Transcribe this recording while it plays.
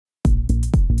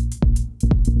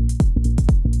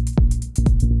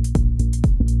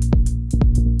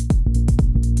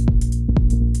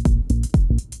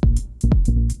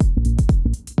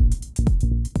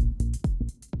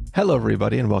Hello,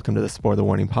 everybody, and welcome to the Spoiler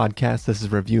Warning Podcast. This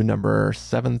is review number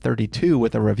 732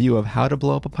 with a review of How to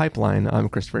Blow Up a Pipeline. I'm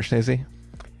Christopher Schnese.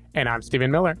 And I'm Stephen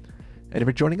Miller. And if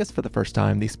you're joining us for the first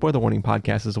time, the Spoiler Warning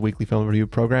Podcast is a weekly film review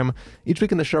program. Each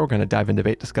week in the show, we're going to dive in,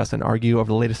 debate, discuss, and argue over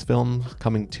the latest films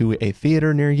coming to a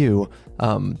theater near you.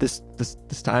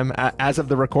 This time, as of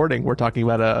the recording, we're talking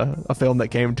about a film that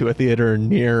came to a theater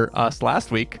near us last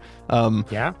week.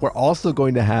 We're also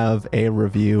going to have a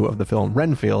review of the film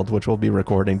Renfield, which we'll be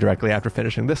recording directly after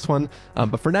finishing this one.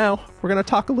 But for now, we're going to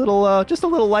talk a little, just a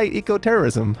little light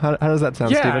eco-terrorism. How does that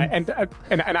sound, Stephen?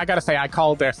 And I got to say, I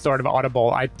called this sort of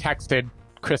audible. I texted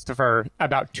Christopher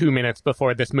about 2 minutes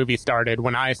before this movie started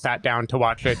when I sat down to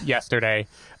watch it yesterday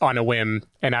on a whim.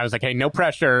 And I was like, hey, no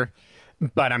pressure,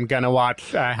 but I'm going to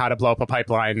watch How to Blow Up a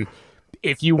Pipeline.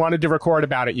 If you wanted to record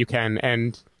about it, you can.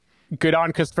 And good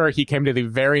on Christopher. He came to the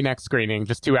very next screening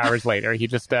just 2 hours later. He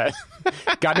just got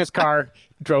in his car,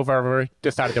 drove over,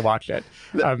 decided to watch it.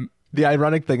 The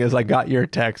ironic thing is I got your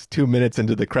text 2 minutes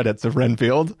into the credits of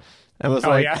Renfield and was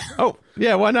oh,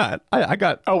 yeah, why not? I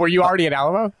got... Oh, were you already at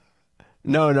Alamo?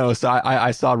 No. So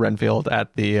I saw Renfield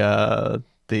at the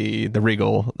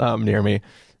Regal near me.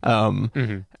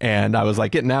 And I was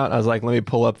like getting out. I was like, let me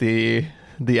pull up the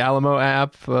Alamo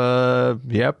app.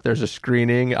 Yep, there's a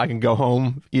screening. I can go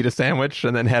home, eat a sandwich,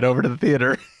 and then head over to the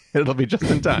theater. It'll be just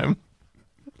in time.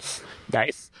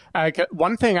 Nice.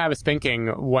 One thing I was thinking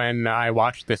when I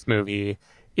watched this movie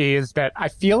is that I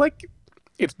feel like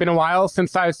it's been a while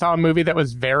since I saw a movie that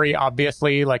was very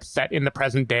obviously like set in the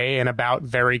present day and about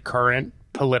very current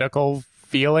political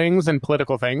feelings and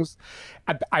political things.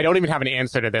 I don't even have an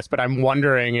answer to this, but I'm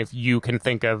wondering if you can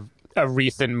think of a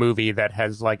recent movie that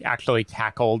has like actually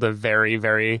tackled a very,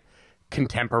 very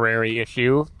contemporary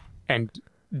issue and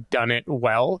done it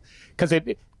well. Because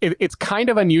it's kind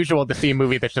of unusual to see a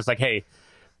movie that's just like, hey,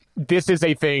 this is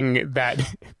a thing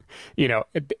that, you know,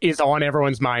 is on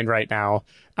everyone's mind right now.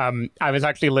 I was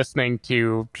actually listening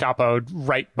to Chapo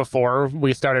right before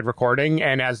we started recording,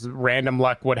 and as random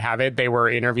luck would have it, they were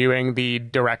interviewing the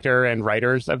director and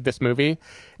writers of this movie.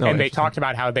 And they talked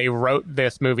about how they wrote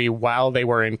this movie while they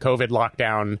were in COVID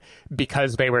lockdown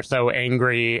because they were so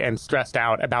angry and stressed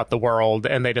out about the world,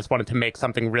 and they just wanted to make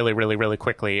something really, really, really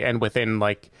quickly. And within,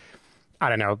 like, I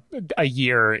don't know, a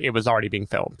year, it was already being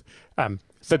filmed.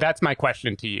 So that's my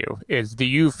question to you is, do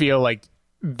you feel like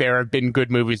there have been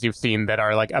good movies you've seen that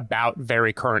are like about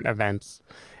very current events?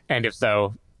 And if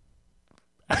so,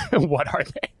 what are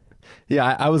they?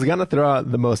 Yeah, I was going to throw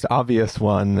out the most obvious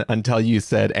one until you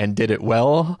said, and did it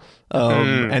well.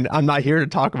 And I'm not here to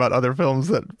talk about other films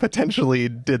that potentially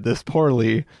did this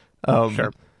poorly.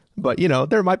 Sure. But, you know,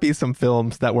 there might be some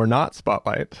films that were not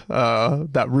Spotlight,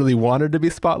 that really wanted to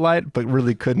be Spotlight, but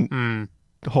really couldn't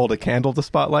hold a candle to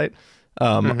Spotlight.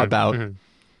 About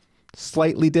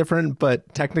slightly different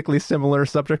but technically similar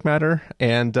subject matter,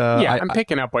 and I'm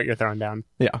picking up what you're throwing down.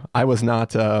 Yeah, I was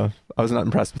not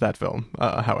impressed with that film.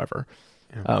 However,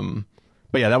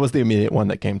 but yeah, that was the immediate one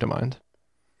that came to mind.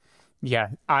 Yeah,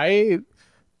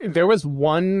 there was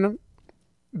one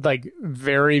like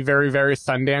very, very, very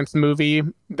Sundance movie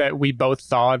that we both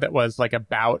saw that was like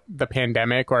about the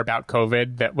pandemic or about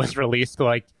COVID that was released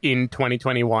like in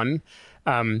 2021.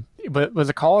 But was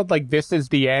it called like This Is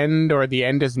the End or The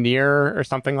End Is Near or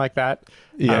something like that?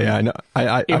 Yeah, I know.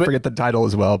 I forget the title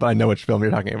as well, but I know which film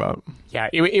you're talking about. Yeah,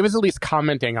 it was at least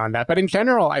commenting on that. But in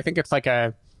general, I think it's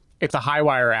a high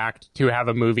wire act to have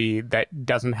a movie that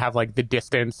doesn't have like the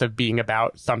distance of being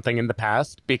about something in the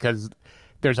past, because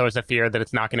there's always a fear that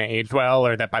it's not going to age well,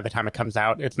 or that by the time it comes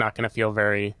out, it's not going to feel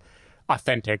very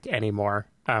authentic anymore.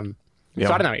 So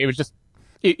I don't know. It was just,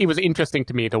 it was interesting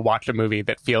to me to watch a movie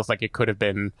that feels like it could have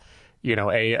been, you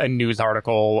know, a news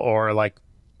article or like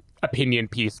opinion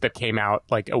piece that came out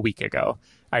like a week ago.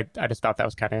 I just thought that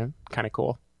was kind of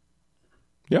cool.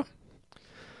 Yeah.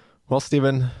 Well,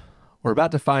 Stephen, we're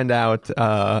about to find out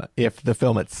if the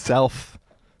film itself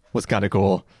was kind of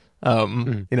cool.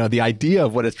 You know, the idea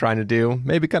of what it's trying to do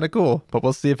may be kind of cool, but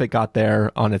we'll see if it got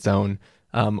there on its own.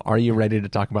 Are you ready to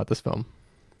talk about this film?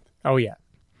 Oh, yeah.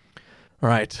 All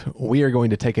right, we are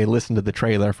going to take a listen to the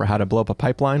trailer for How to Blow Up a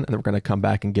Pipeline, and then we're going to come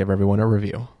back and give everyone a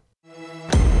review.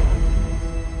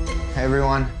 Hey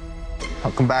everyone,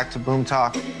 welcome back to Boom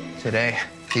Talk. Today,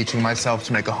 teaching myself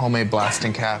to make a homemade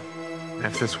blasting cap. And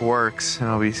if this works,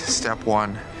 it'll be step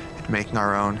one in making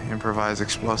our own improvised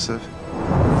explosive.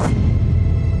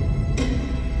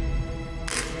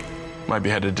 Might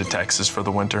be headed to Texas for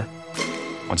the winter.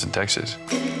 What's in Texas?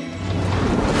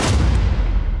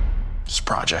 It's a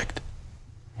project.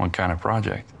 What kind of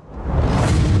project?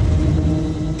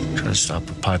 Try to stop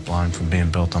a pipeline from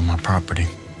being built on my property.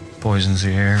 Poisons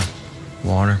the air,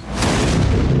 Water.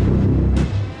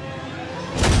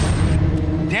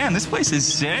 Damn, this place is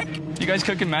sick. You guys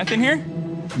cooking meth in here?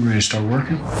 Ready to start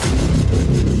working?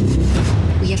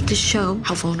 We have to show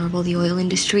how vulnerable the oil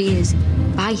industry is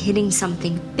by hitting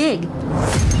something big.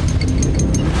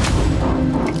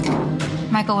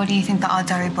 Michael, what do you think the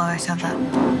odds are we blow ourselves up?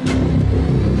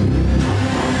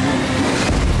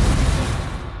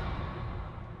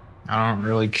 I don't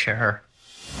really care.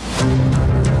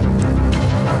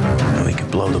 We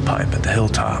could blow the pipe at the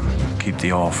hilltop, keep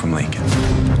the oil from leaking.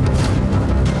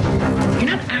 You're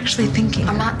not actually thinking.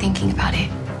 I'm not thinking about it.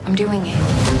 I'm doing it.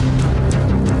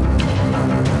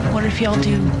 What if y'all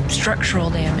do structural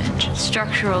damage?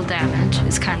 Structural damage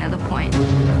is kind of the point.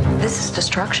 This is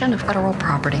destruction of federal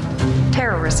property.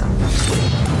 Terrorism.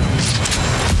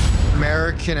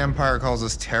 American Empire calls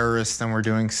us terrorists, then we're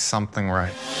doing something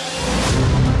right.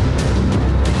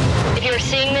 If you're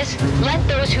seeing this, let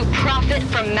those who profit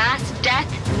from mass death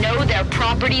know their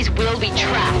properties will be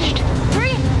trashed. 3,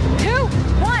 2,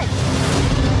 1.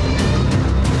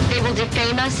 They will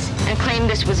defame us and claim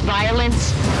this was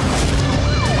violence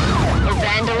or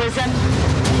vandalism,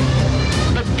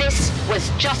 but this was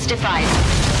justified.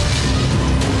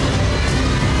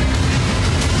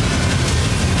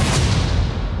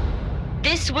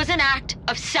 This was an act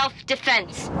of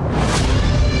self-defense.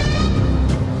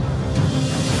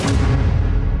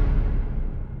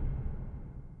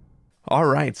 All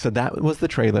right, so that was the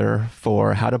trailer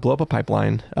for How to Blow Up a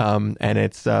Pipeline, and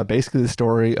it's basically the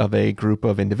story of a group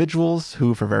of individuals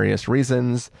who, for various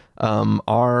reasons,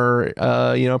 are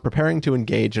preparing to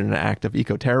engage in an act of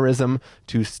eco-terrorism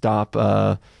to stop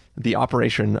the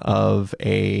operation of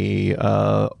a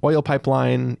oil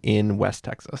pipeline in West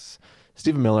Texas.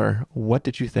 Stephen Miller, what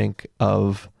did you think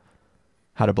of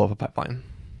How to Blow Up a Pipeline?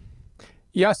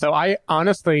 Yeah, so I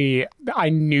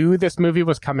knew this movie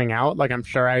was coming out. Like, I'm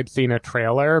sure I'd seen a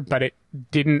trailer, but it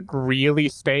didn't really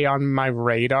stay on my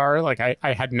radar. Like,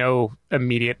 I had no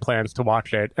immediate plans to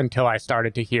watch it until I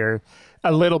started to hear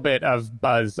a little bit of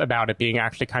buzz about it being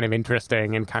actually kind of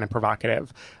interesting and kind of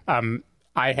provocative.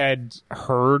 I had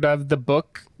heard of the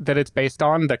book that it's based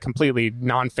on, the completely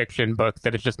nonfiction book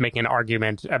that is just making an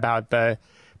argument about the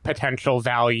potential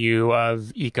value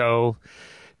of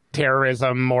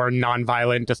terrorism or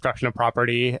nonviolent destruction of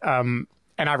property. And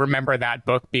I remember that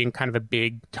book being kind of a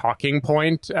big talking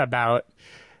point about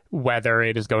whether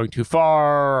it is going too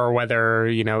far or whether,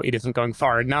 it isn't going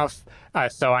far enough.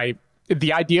 So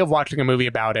the idea of watching a movie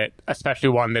about it, especially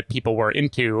one that people were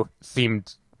into,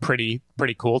 seemed pretty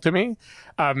cool to me.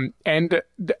 And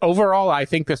overall, I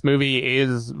think this movie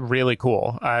is really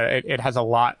cool. It has a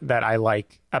lot that I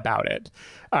like about it.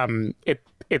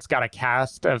 It's got a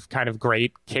cast of kind of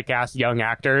great kick-ass young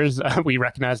actors. We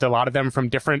recognized a lot of them from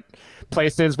different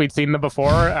places we'd seen them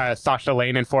before. Sasha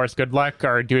Lane and Forrest Goodluck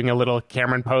are doing a little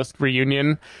Cameron Post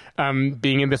reunion,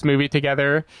 being in this movie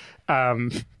together.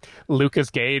 Lucas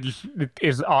Gage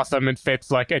is awesome and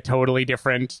fits like a totally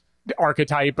different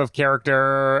archetype of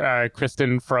character.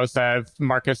 Kristen Frosev,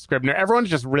 Marcus Scribner, everyone's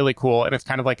just really cool, and it's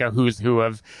kind of like a who's who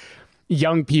of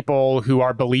young people who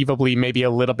are believably maybe a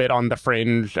little bit on the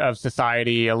fringe of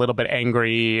society, a little bit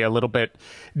angry, a little bit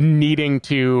needing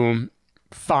to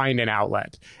find an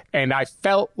outlet. And I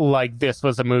felt like this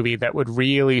was a movie that would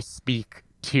really speak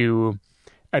to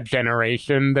a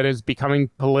generation that is becoming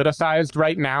politicized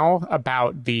right now,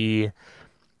 about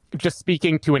just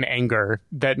speaking to an anger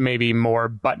that maybe more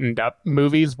buttoned up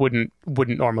movies wouldn't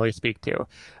normally speak to.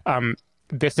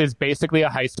 This is basically a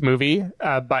heist movie,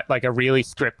 but like a really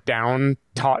stripped down,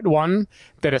 taut one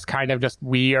that is kind of just,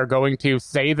 we are going to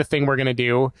say the thing we're going to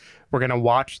do. We're going to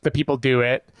watch the people do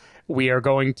it. We are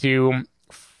going to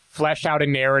flesh out a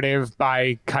narrative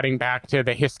by cutting back to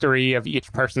the history of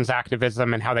each person's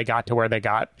activism and how they got to where they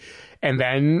got. And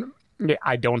then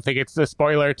I don't think it's a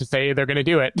spoiler to say they're going to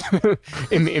do it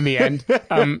in the end.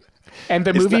 And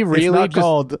the movie really it's not just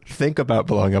called Think About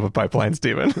Blowing Up a Pipeline,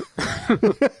 Stephen.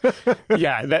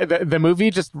 Yeah, the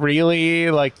movie just really,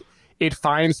 like, it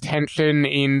finds tension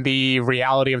in the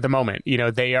reality of the moment.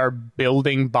 They are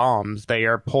building bombs. They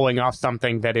are pulling off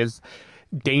something that is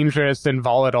dangerous and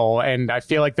volatile. And I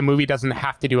feel like the movie doesn't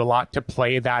have to do a lot to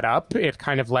play that up. It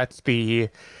kind of lets the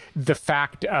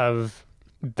fact of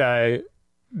the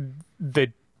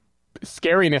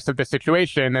scariness of the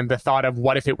situation and the thought of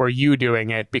what if it were you doing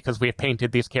it, because we have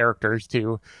painted these characters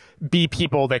to be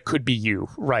people that could be you,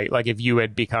 right? Like, if you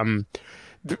had become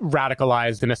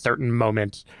radicalized in a certain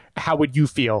moment, how would you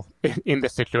feel in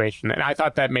this situation? And I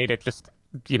thought that made it just,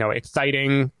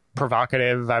 exciting,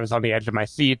 provocative. I was on the edge of my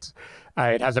seat.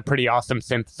 It has a pretty awesome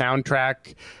synth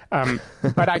soundtrack.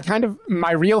 But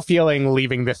my real feeling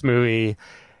leaving this movie,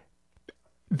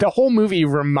 the whole movie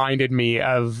reminded me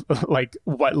of like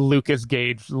what Lucas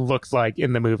Gage looks like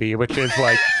in the movie, which is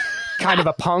like kind of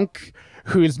a punk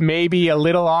who's maybe a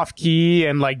little off key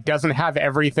and like doesn't have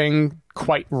everything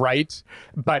quite right,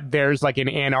 but there's like an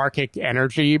anarchic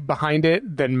energy behind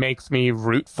it that makes me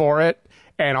root for it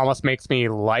and almost makes me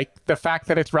like the fact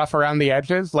that it's rough around the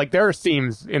edges. Like there are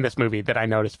scenes in this movie that I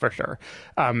noticed for sure.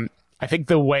 I think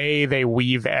the way they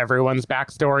weave everyone's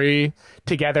backstory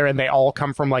together and they all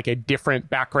come from like a different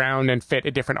background and fit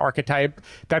a different archetype,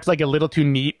 that's like a little too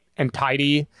neat and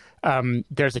tidy.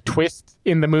 There's a twist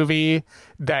in the movie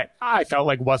that I felt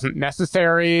like wasn't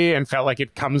necessary and felt like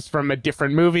it comes from a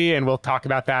different movie. And we'll talk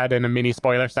about that in a mini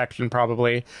spoiler section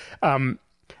probably.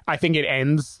 I think it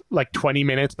ends like 20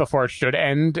 minutes before it should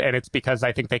end. And it's because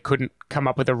I think they couldn't come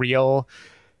up with a real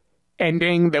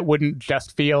ending that wouldn't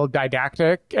just feel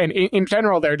didactic. And in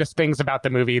general, there are just things about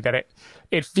the movie that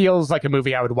it feels like a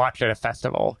movie I would watch at a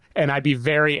festival. And I'd be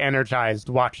very energized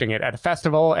watching it at a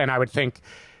festival. And I would think,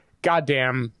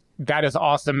 goddamn, that is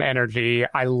awesome energy.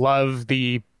 I love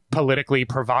the politically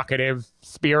provocative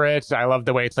spirit. I love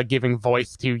the way it's like giving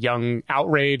voice to young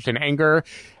outrage and anger.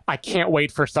 I can't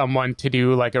wait for someone to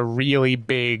do like a really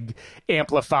big,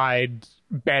 amplified,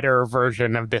 better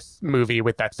version of this movie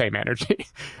with that same energy.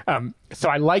 So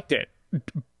I liked it.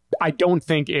 I don't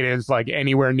think it is like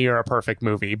anywhere near a perfect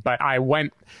movie, but I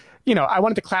wanted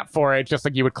to clap for it just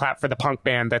like you would clap for the punk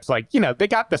band that's like, they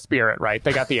got the spirit right.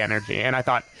 They got the energy. And I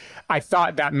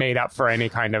thought that made up for any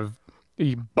kind of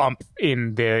bump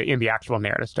in the actual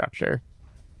narrative structure.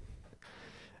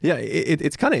 Yeah,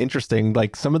 it's kind of interesting.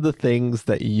 Like some of the things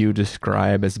that you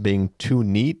describe as being too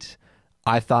neat,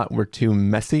 I thought were too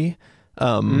messy.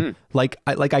 Like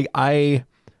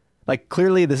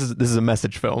clearly this is a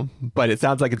message film, but it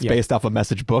sounds like it's based off a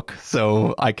message book,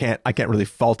 so I can't really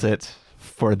fault it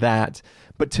for that.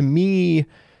 But to me,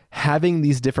 having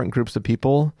these different groups of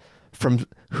people from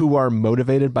who are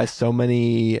motivated by so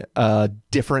many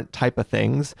different type of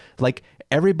things, like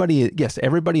everybody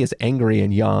is angry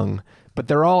and young, but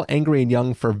they're all angry and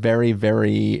young for very,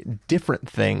 very different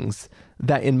things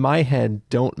that in my head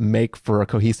don't make for a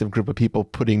cohesive group of people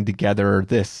putting together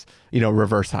this,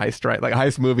 reverse heist, right? Like a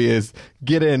heist movie is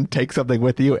get in, take something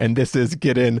with you. And this is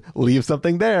get in, leave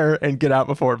something there and get out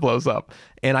before it blows up.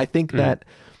 And I think that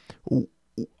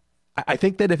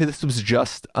if this was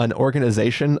just an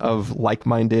organization of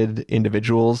like-minded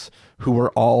individuals who were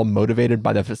all motivated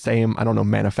by the same,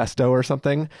 manifesto or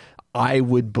something, I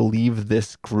would believe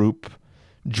this group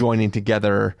joining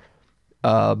together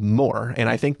more. And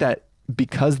I think that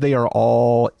because they are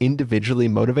all individually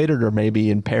motivated, or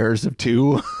maybe in pairs of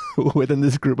two within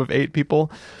this group of 8 people,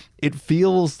 it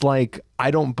feels like I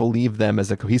don't believe them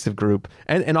as a cohesive group.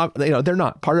 And they're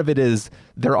not. Part of it is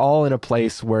they're all in a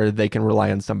place where they can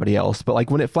rely on somebody else. But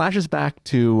like when it flashes back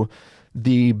to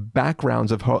the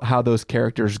backgrounds of how those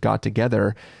characters got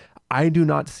together, I do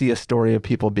not see a story of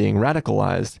people being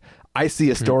radicalized. I see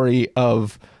a story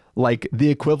of like the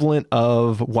equivalent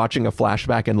of watching a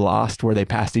flashback in Lost where they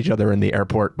passed each other in the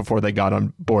airport before they got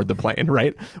on board the plane,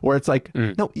 right? Where it's like,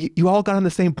 no, you all got on the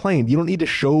same plane. You don't need to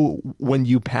show when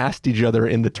you passed each other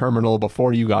in the terminal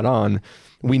before you got on.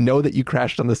 We know that you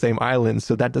crashed on the same island,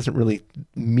 so that doesn't really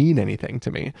mean anything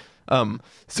to me.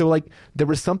 So like there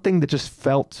was something that just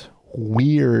felt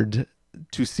weird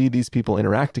to see these people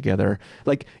interact together.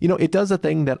 Like, it does a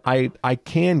thing that I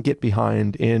can get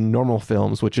behind in normal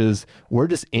films, which is we're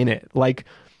just in it. Like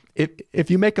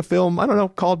if you make a film,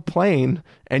 called Plane,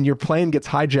 and your plane gets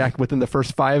hijacked within the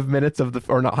first 5 minutes of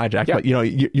or not hijacked, but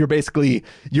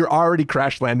you're already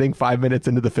crash landing 5 minutes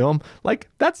into the film. Like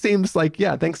that seems like,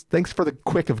 thanks for the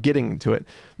quick of getting to it.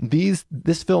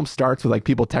 This film starts with like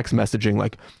people text messaging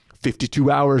like 52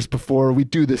 hours before we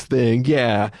do this thing.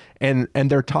 Yeah. And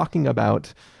they're talking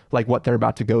about like what they're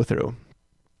about to go through.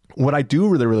 What I do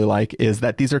really, really like is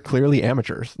that these are clearly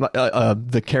amateurs.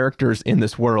 The characters in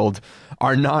this world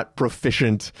are not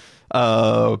proficient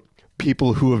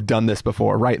people who have done this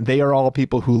before, right? They are all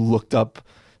people who looked up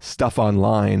stuff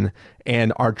online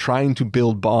and are trying to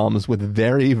build bombs with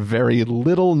very, very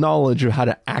little knowledge of how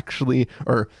to actually,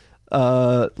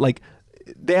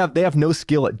 they have no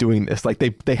skill at doing this. Like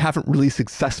they haven't really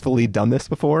successfully done this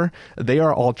before. They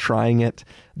are all trying it.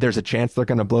 There's a chance they're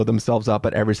going to blow themselves up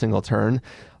at every single turn.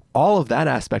 All of that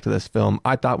aspect of this film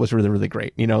I thought was really, really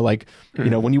great.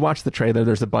 When you watch the trailer,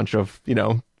 there's a bunch of,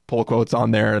 pull quotes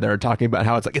on there. They're talking about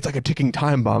how it's like a ticking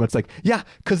time bomb. It's like, yeah,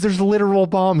 because there's literal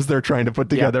bombs they're trying to put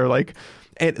together. Like,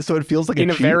 and so it feels like in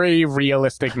a very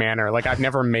realistic manner. Like I've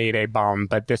never made a bomb,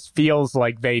 but this feels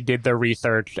like they did the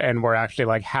research and were actually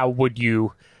like, how would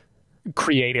you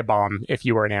create a bomb if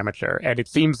you were an amateur? And it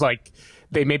seems like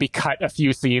they maybe cut a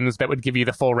few scenes that would give you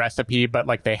the full recipe, but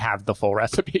like they have the full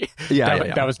recipe.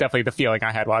 That was definitely the feeling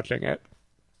I had watching it.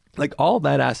 Like all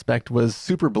that aspect was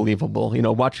super believable, you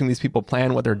know, watching these people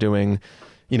plan what they're doing,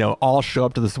 you know, all show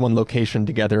up to this one location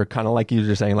together, kind of like you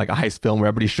were saying, like a heist film where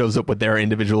everybody shows up with their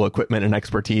individual equipment and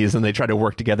expertise, and they try to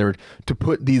work together to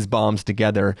put these bombs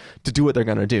together to do what they're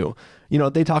going to do. You know,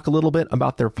 they talk a little bit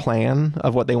about their plan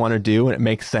of what they want to do, and it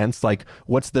makes sense. Like,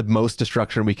 what's the most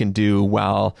destruction we can do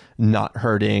while not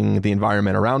hurting the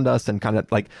environment around us, and kind of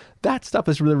like that stuff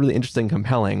is really, really interesting,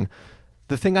 compelling.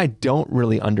 The thing I don't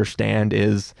really understand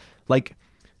is, like,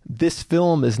 this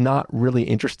film is not really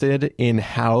interested in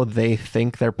how they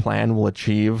think their plan will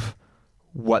achieve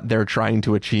what they're trying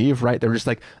to achieve, right? They're just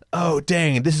like, oh,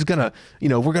 dang, this is gonna, you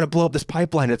know, we're gonna blow up this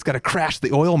pipeline. It's gonna crash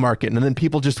the oil market, and then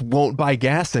people just won't buy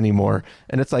gas anymore.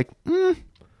 And it's like,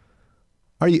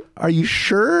 are you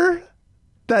sure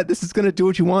that this is gonna do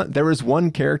what you want? There is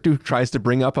one character who tries to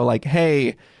bring up a like,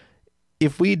 hey,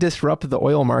 if we disrupt the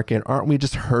oil market, aren't we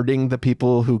just hurting the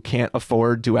people who can't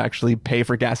afford to actually pay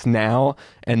for gas now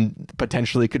and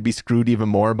potentially could be screwed even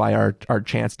more by our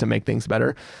chance to make things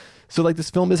better? So like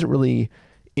this film isn't really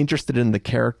interested in the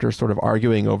character sort of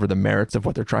arguing over the merits of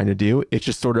what they're trying to do. It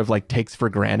just sort of like takes for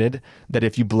granted that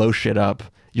if you blow shit up,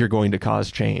 you're going to cause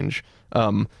change.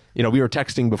 You know, we were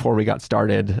texting before we got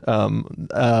started.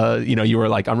 You know, you were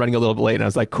like, I'm running a little bit late. And I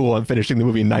was like, cool, I'm finishing the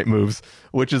movie Night Moves,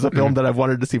 which is a film that I've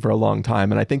wanted to see for a long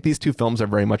time. And I think these two films are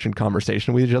very much in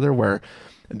conversation with each other, where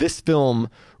this film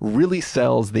really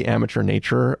sells the amateur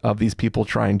nature of these people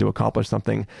trying to accomplish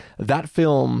something. That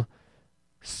film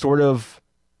sort of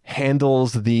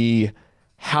handles the,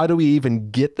 how do we even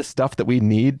get the stuff that we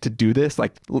need to do this?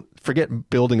 Like, forget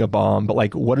building a bomb, but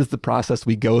like, what is the process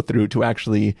we go through to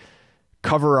actually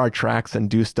cover our tracks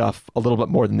and do stuff a little bit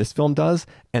more than this film does?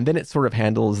 And then it sort of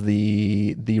handles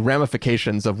the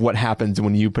ramifications of what happens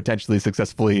when you potentially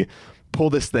successfully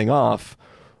pull this thing off.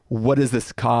 What does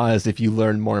this cause if you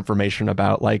learn more information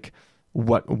about like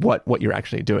what you're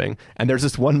actually doing? And there's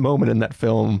this one moment in that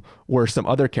film where some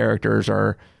other characters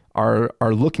are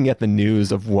looking at the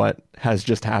news of what has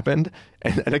just happened,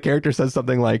 and a character says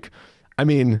something like, I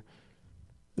mean,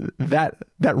 that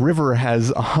river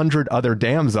has 100 other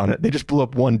dams on it. They just blew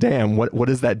up one dam. What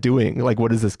is that doing? Like,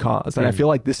 what does this cause? And I feel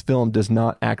like this film does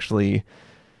not actually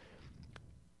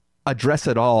address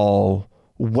at all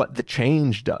what the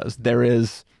change does. There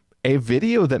is a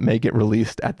video that may get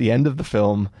released at the end of the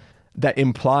film that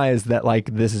implies that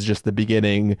like this is just the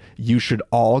beginning. You should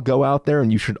all go out there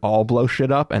and you should all blow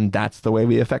shit up, and that's the way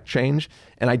we affect change.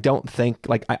 And I don't think,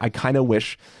 like, I kind of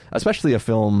wish, especially a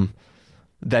film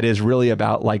that is really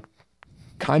about like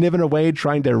kind of in a way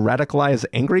trying to radicalize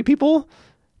angry people,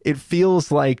 it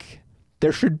feels like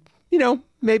there should, you know,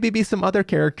 maybe be some other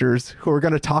characters who are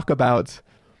going to talk about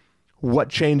what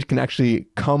change can actually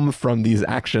come from these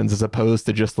actions, as opposed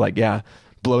to just like, yeah,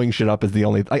 blowing shit up is the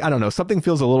only, like, I don't know, something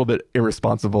feels a little bit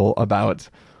irresponsible about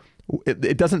it.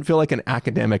 It doesn't feel like an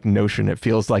academic notion. It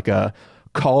feels like a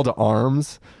call to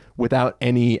arms without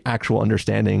any actual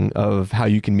understanding of how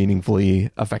you can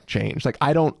meaningfully affect change. Like,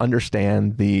 I don't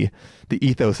understand the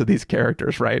ethos of these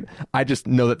characters, right? I just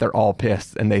know that they're all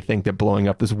pissed and they think that blowing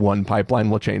up this one pipeline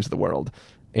will change the world.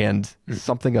 And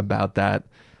something about that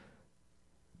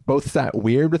both sat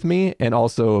weird with me and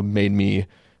also made me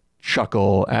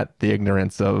chuckle at the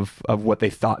ignorance of what they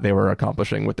thought they were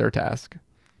accomplishing with their task.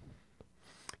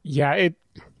 Yeah,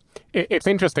 it's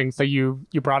interesting. So you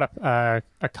brought up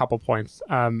a couple points.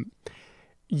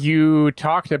 You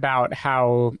talked about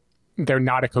how they're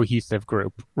not a cohesive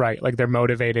group, right? Like, they're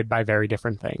motivated by very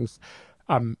different things.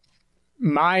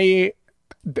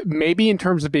 Maybe in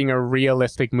terms of being a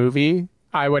realistic movie,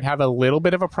 I would have a little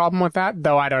bit of a problem with that,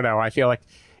 though I don't know. I feel like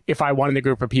if I wanted a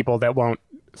group of people that won't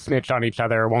snitch on each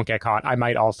other or won't get caught, I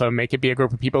might also make it be a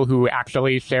group of people who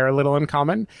actually share a little in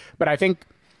common. But I think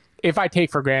if I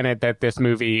take for granted that this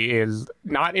movie is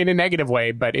not in a negative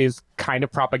way, but is kind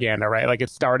of propaganda, right? Like,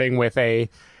 it's starting with a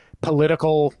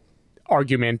political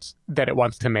argument that it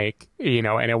wants to make, you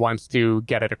know, and it wants to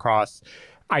get it across.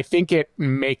 I think it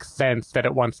makes sense that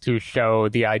it wants to show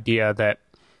the idea that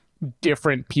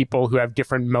different people who have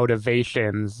different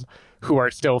motivations, who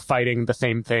are still fighting the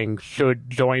same thing, should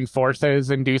join forces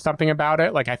and do something about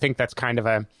it. Like, I think that's kind of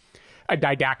a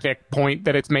didactic point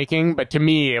that it's making. But to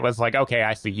me, it was like, okay,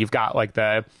 I see. You've got like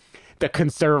the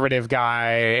conservative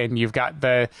guy, and you've got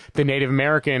the Native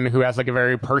American who has like a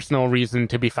very personal reason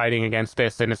to be fighting against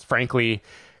this, and is frankly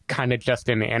kind of just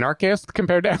an anarchist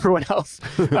compared to everyone else.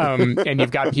 And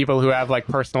you've got people who have like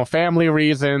personal family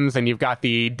reasons, and you've got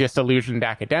the disillusioned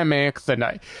academics. And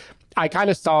I kind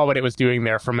of saw what it was doing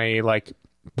there from a like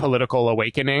political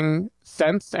awakening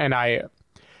sense, and I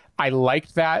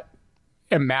liked that,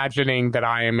 imagining that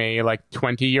I am a like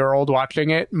 20-year-old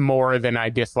watching it more than I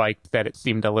disliked that it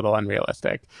seemed a little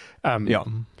unrealistic.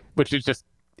 Which is just,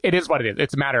 it is what it is.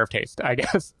 It's a matter of taste, I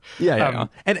guess. Yeah.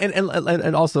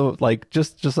 And also, like,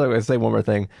 just like I say one more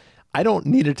thing, I don't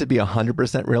need it to be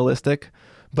 100% realistic,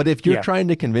 but if you're trying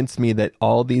to convince me that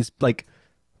all these, like,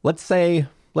 let's say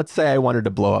I wanted to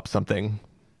blow up something,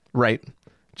 right?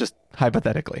 Just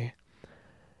hypothetically.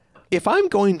 If I'm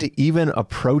going to even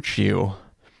approach you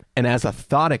and as a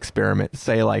thought experiment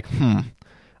say like,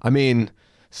 I mean,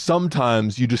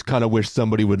 sometimes you just kind of wish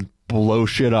somebody would blow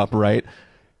shit up, right?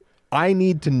 I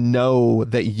need to know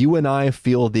that you and I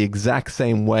feel the exact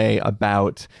same way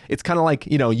about, it's kind of like,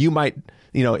 you might,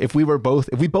 if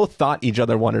we both thought each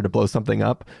other wanted to blow something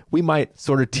up, we might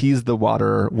sort of tease the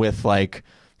water with like,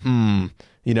 oh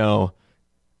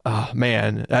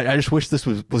man, I just wish this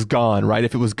was gone, right?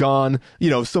 If it was gone,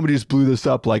 if somebody just blew this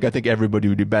up, like, I think everybody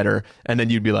would do better. And then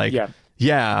you'd be like,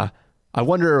 yeah, I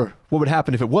wonder what would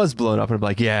happen if it was blown up. And I'd be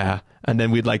like, yeah. And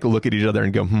then we'd like look at each other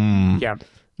and go,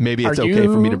 maybe it's okay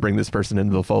for me to bring this person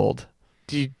into the fold.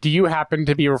 Do you happen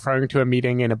to be referring to a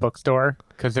meeting in a bookstore?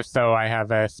 Because if so, I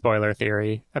have a spoiler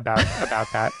theory about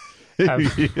that.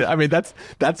 I mean, that's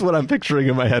what I'm picturing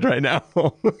in my head right now.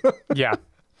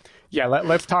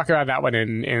 Let's talk about that one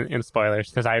in spoilers,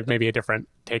 because I have maybe a different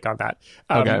take on that.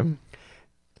 Okay.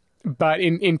 But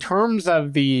in terms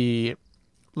of the,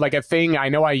 like, a thing, I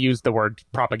know I used the word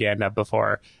propaganda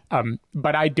before,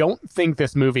 but I don't think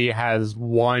this movie has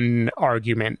one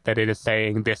argument that it is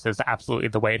saying this is absolutely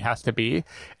the way it has to be.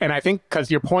 And I think,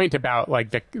 because your point about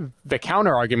like the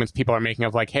counter arguments people are making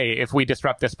of like, hey, if we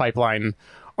disrupt this pipeline,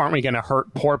 aren't we going to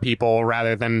hurt poor people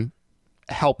rather than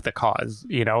help the cause?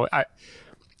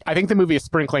 I think the movie is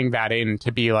sprinkling that in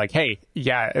to be like, hey,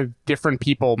 yeah, different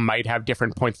people might have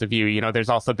different points of view. There's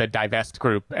also the Divest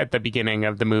group at the beginning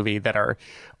of the movie that are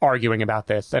arguing about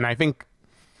this. And I think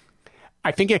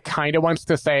it kind of wants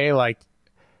to say like,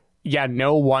 yeah,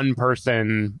 no one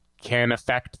person can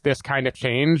affect this kind of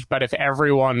change. But if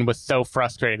everyone was so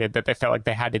frustrated that they felt like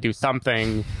they had to do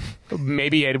something,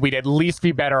 maybe we'd at least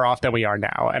be better off than we are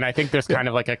now. And I think there's kind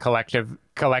of like a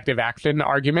collective action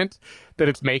argument that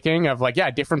it's making of like,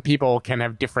 yeah, different people can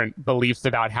have different beliefs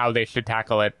about how they should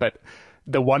tackle it, but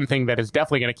the one thing that is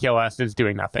definitely going to kill us is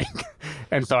doing nothing.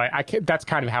 And so that's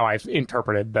kind of how I've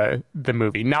interpreted the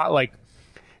movie. Not like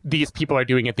these people are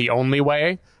doing it the only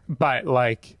way, but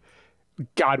like,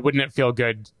 God, wouldn't it feel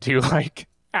good to like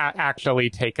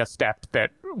actually take a step that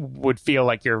would feel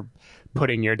like you're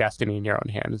putting your destiny in your own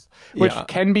hands, which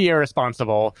can be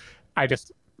irresponsible.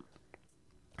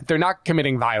 They're not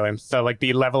committing violence, so like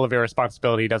the level of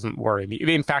irresponsibility doesn't worry me.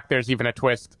 In fact, there's even a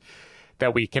twist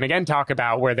that we can again talk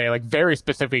about where they like very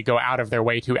specifically go out of their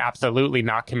way to absolutely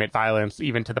not commit violence,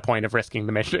 even to the point of risking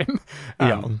the mission.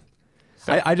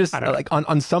 So, I just like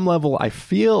on some level, I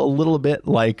feel a little bit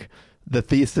like the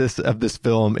thesis of this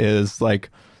film is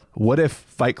like, what if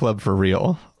Fight Club for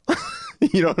real?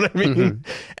 You know what I mean?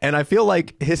 Mm-hmm. And I feel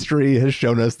like history has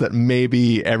shown us that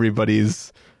maybe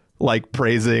everybody's like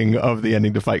praising of the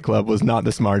ending to Fight Club was not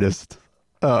the smartest.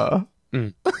 Yeah.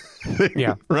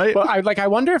 Right. Well, I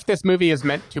wonder if this movie is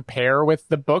meant to pair with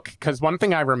the book, because one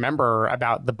thing I remember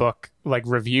about the book, like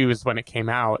reviews when it came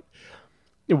out,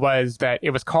 was that it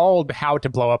was called How to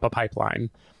Blow Up a Pipeline,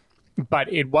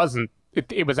 but it wasn't.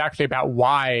 It was actually about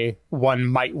why one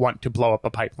might want to blow up a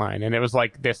pipeline. And it was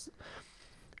like this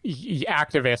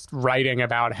activist writing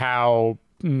about how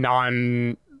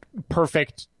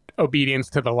non-perfect obedience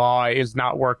to the law is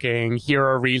not working. Here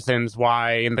are reasons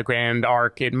why in the grand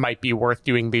arc it might be worth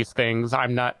doing these things.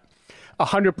 I'm not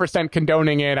 100%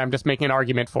 condoning it. I'm just making an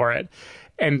argument for it.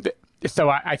 And so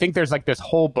I think there's like this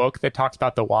whole book that talks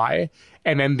about the why.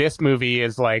 And then this movie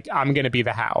is like, I'm going to be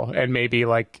the how. And maybe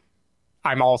like,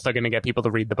 I'm also going to get people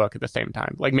to read the book at the same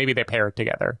time. Like maybe they pair it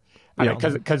together.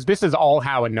 Because this is all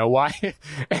how and no why.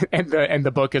 and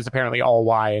the book is apparently all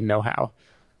why and no how.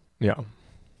 Yeah.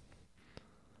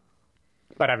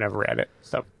 But I've never read it,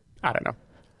 so I don't know.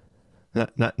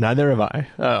 Neither have I.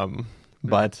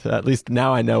 But at least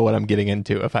now I know what I'm getting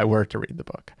into if I were to read the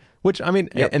book. Which, I mean,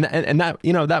 and that,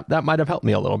 that might have helped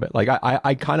me a little bit. Like,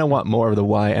 I kind of want more of the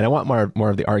why, and I want more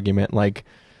of the argument. Like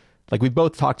we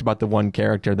both talked about the one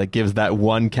character that gives that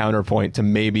one counterpoint to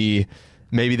maybe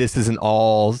this isn't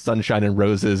all sunshine and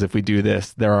roses. If we do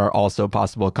this, there are also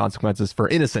possible consequences for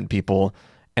innocent people.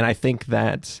 And I think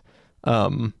that,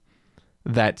 I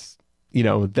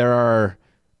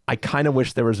kind of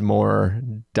wish there was more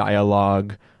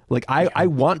dialogue Like I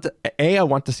want to, I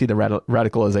want to see the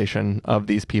radicalization of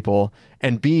these people,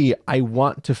 and B, I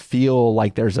want to feel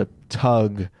like there's a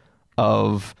tug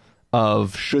of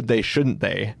should they, shouldn't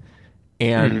they,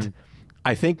 and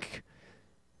I think,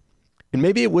 and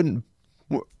maybe it wouldn't.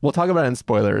 We'll talk about it in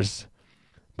spoilers,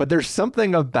 but there's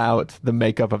something about the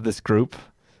makeup of this group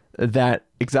that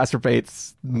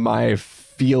exacerbates my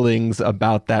feelings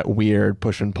about that weird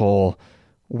push and pull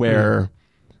where,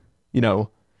 you know,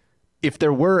 if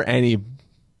there were any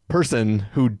person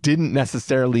who didn't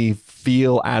necessarily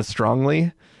feel as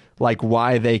strongly, like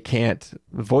why they can't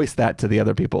voice that to the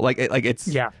other people. Like it's,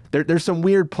 there's some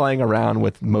weird playing around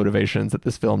with motivations that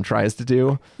this film tries to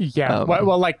do. Yeah.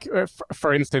 Well, like,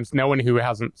 for instance, no one who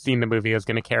hasn't seen the movie is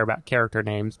going to care about character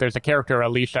names. There's a character,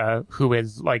 Alicia, who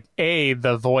is like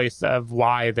the voice of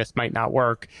why this might not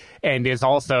work, and is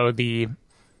also the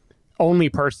only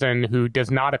person who does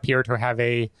not appear to have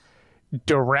a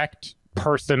direct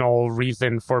personal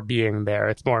reason for being there.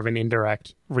 It's more of an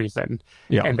indirect reason.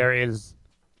 Yeah. And there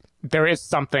is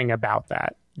something about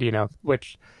that, you know,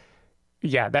 which,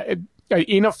 that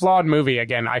in a flawed movie,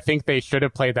 again, I think they should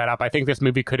have played that up. I think this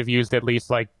movie could have used at least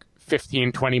like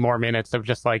 15, 20 more minutes of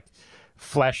just like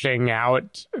fleshing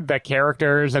out the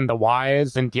characters and the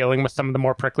whys and dealing with some of the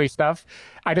more prickly stuff.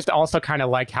 I just also kind of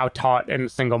like how taut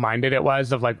and single-minded it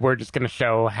was of like, we're just going to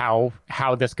show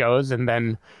how this goes and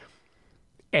then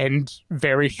end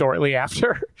very shortly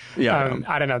after.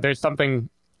 I don't know. There's something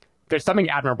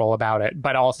admirable about it,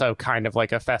 but also kind of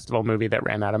like a festival movie that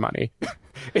ran out of money.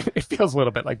 It feels a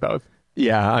little bit like both.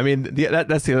 Yeah, I mean,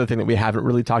 that's the other thing that we haven't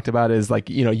really talked about is like,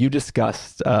 you know, you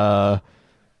discussed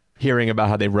hearing about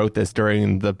how they wrote this during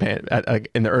in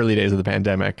the early days of the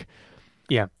pandemic.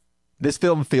 Yeah. This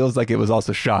film feels like it was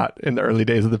also shot in the early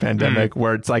days of the pandemic,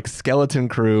 where it's like skeleton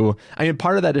crew. I mean,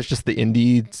 part of that is just the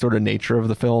indie sort of nature of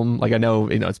the film. Like, I know,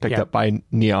 you know, it's picked up by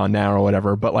Neon now or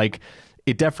whatever, but like,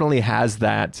 it definitely has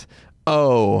that,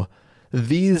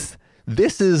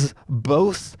 this is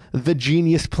both the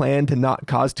genius plan to not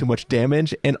cause too much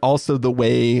damage and also the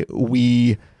way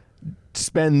we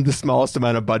spend the smallest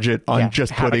amount of budget on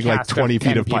just putting like 20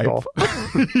 feet of pipe.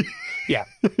 Yeah.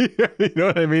 You know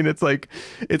what I mean? It's like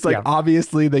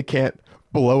obviously they can't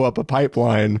blow up a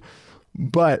pipeline,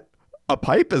 but a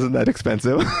pipe isn't that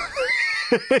expensive.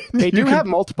 They do have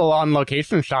multiple on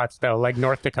location shots though, like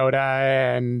North Dakota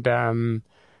and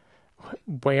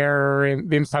where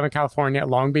in Southern California,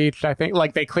 Long Beach, I think.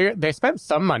 Like they spent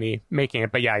some money making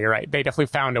it, but yeah, you're right. They definitely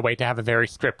found a way to have a very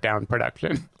stripped down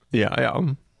production.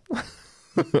 Yeah.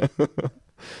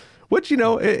 Which, you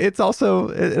know, it also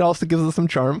gives us some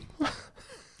charm.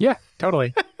 Yeah,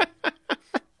 totally.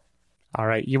 All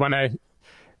right, you want to?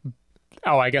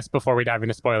 Oh, I guess before we dive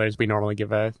into spoilers, we normally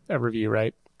give a review,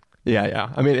 right? Yeah.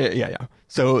 I mean, yeah.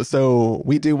 So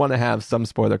we do want to have some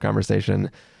spoiler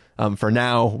conversation. For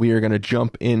now, we are going to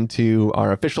jump into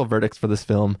our official verdicts for this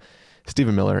film.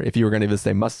 Stephen Miller, if you were going to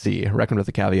say must see, recommend with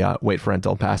a caveat, wait for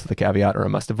rental, pass with a caveat, or a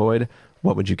must avoid,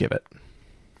 what would you give it?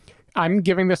 I'm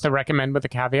giving this a recommend with a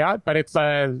caveat, but it's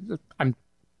I'm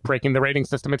breaking the rating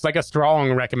system. It's like a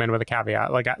strong recommend with a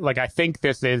caveat. Like I think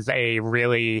this is a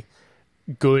really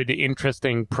good,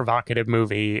 interesting, provocative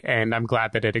movie, and I'm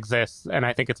glad that it exists, and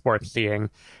I think it's worth seeing.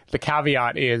 The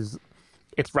caveat is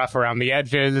it's rough around the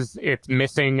edges. It's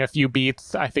missing a few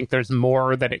beats. I think there's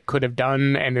more that it could have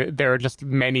done, and there are just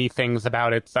many things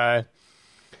about its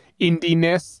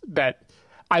indiness that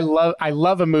I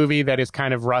love a movie that is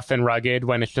kind of rough and rugged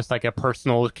when it's just like a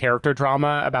personal character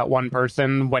drama about one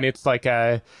person. When it's like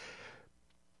a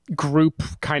group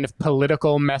kind of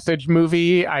political message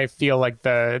movie, I feel like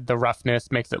the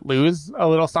roughness makes it lose a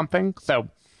little something. So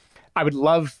I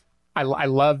love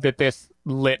that this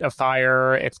lit a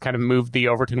fire. It's kind of moved the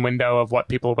Overton window of what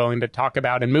people are willing to talk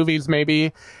about in movies,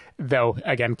 maybe. Though,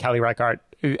 again, Kelly Reichardt,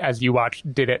 as you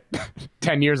watched, did it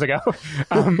 10 years ago.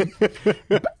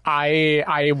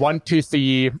 I want to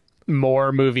see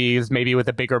more movies, maybe with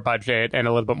a bigger budget and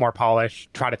a little bit more polish,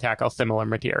 try to tackle similar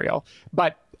material.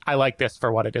 But I like this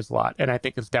for what it is a lot, and I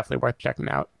think it's definitely worth checking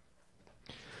out.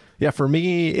 Yeah, for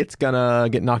me, it's gonna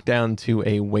get knocked down to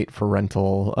a wait for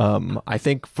rental. I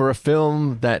think for a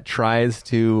film that tries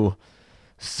to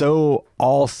sow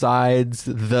all sides,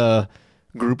 the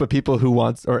group of people who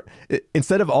wants, or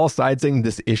instead of all sidesing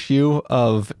this issue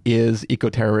of is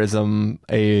ecoterrorism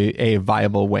a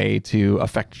viable way to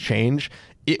affect change,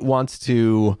 it wants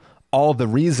to all the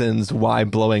reasons why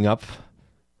blowing up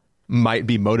might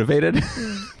be motivated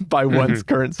by one's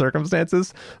current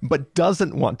circumstances, but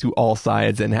doesn't want to all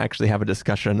sides and actually have a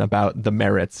discussion about the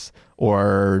merits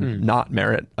or not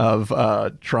merit of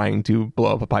trying to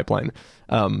blow up a pipeline.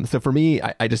 So for me,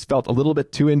 I just felt a little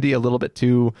bit too indie, a little bit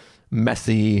too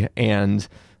messy, and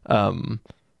it's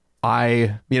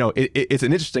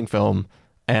an interesting film,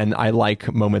 and I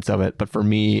like moments of it. But for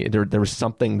me, there was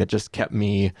something that just kept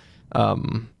me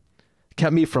from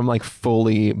like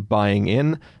fully buying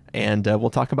in. And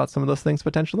we'll talk about some of those things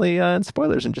potentially in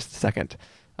spoilers in just a second.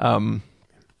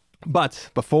 But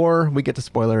before we get to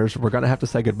spoilers, we're going to have to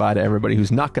say goodbye to everybody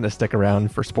who's not going to stick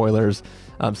around for spoilers.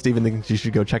 Stephen thinks you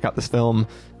should go check out this film.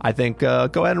 I think go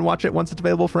ahead and watch it once it's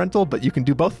available for rental, but you can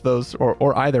do both of those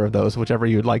or either of those, whichever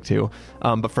you'd like to.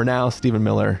 But for now, Stephen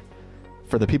Miller,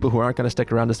 for the people who aren't going to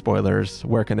stick around to spoilers,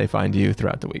 where can they find you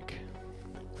throughout the week?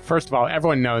 First of all,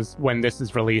 everyone knows when this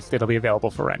is released, it'll be available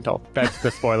for rental. That's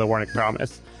the spoiler warning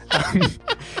promise.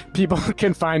 People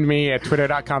can find me at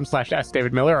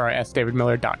twitter.com/sdavidmiller or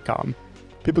sdavidmiller.com.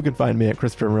 People can find me at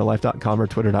ChristopherInRealLife.com or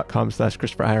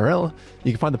Twitter.com/ChristopherIRL.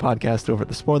 You can find the podcast over at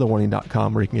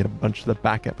thespoilerwarning.com, where you can get a bunch of the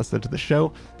back episodes of the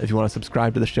show. If you want to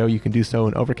subscribe to the show, you can do so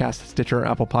in Overcast, Stitcher,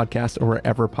 Apple Podcasts, or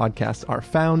wherever podcasts are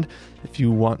found. If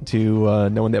you want to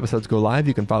know when the episodes go live,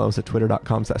 you can follow us at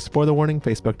Twitter.com/spoilerwarning,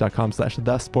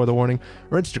 Facebook.com/thespoilerwarning,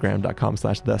 or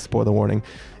Instagram.com/thespoilerwarning.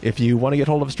 If you want to get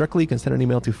hold of us directly, you can send an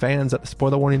email to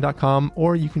fans@thespoilerwarning.com,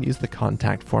 or you can use the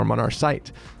contact form on our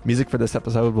site. Music for this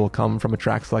episode will come from a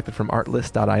track selected from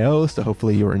artlist.io, so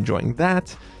hopefully you're enjoying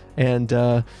that. And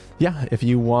if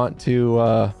you want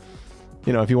to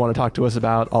talk to us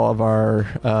about all of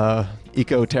our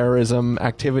eco-terrorism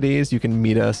activities, you can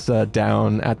meet us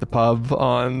down at the pub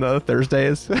on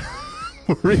Thursdays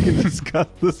where we can discuss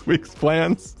this week's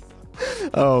plans.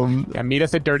 Meet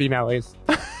us at Dirty Nelly's.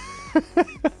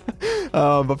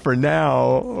 But for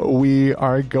now, we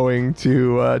are going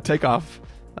to take off.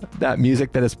 That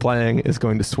music that is playing is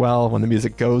going to swell. When the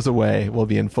music goes away, we'll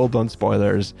be in full-blown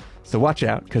spoilers. So watch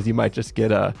out, because you might just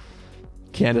get a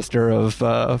canister of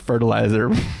fertilizer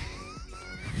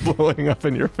blowing up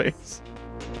in your face.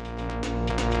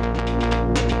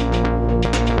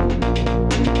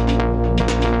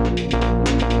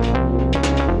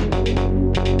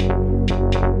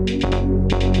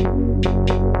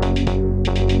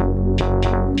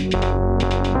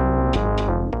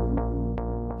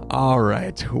 All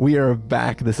right, we are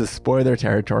back. This is spoiler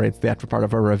territory. It's the after part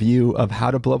of our review of How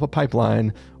to Blow Up a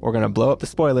Pipeline. We're going to blow up the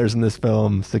spoilers in this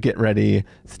film, so get ready.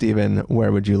 Stephen,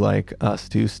 where would you like us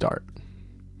to start?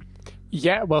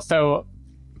 Yeah, well, so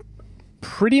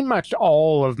pretty much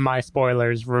all of my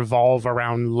spoilers revolve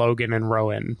around Logan and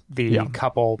Rowan, the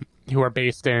couple who are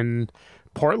based in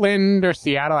Portland or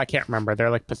Seattle. I can't remember.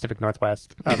 They're like Pacific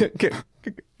Northwest.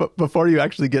 But before you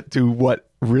actually get to what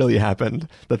really happened,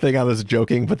 the thing I was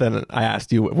joking, but then I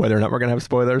asked you whether or not we're going to have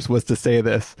spoilers, was to say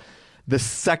this. The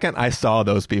second I saw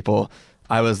those people,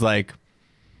 I was like,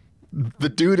 the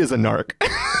dude is a narc.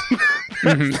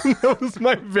 That was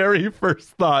my very first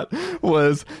thought,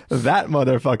 was that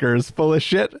motherfucker's full of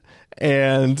shit,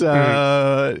 and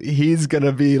he's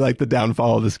gonna be like the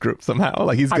downfall of this group somehow.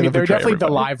 Like he's gonna they're definitely everybody.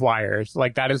 The live wires.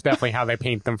 Like that is definitely how they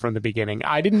paint them from the beginning.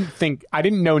 I didn't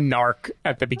know narc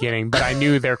at the beginning, but I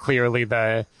knew they're clearly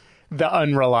the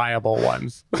unreliable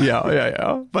ones.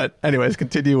 Yeah. But anyways,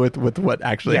 continue with what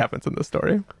actually happens in the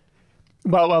story.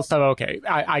 Well, so okay.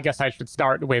 I guess I should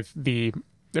start with the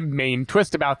main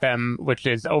twist about them, which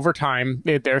is over time,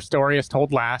 their story is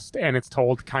told last, and it's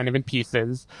told kind of in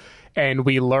pieces. And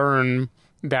we learn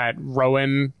that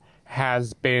Rowan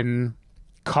has been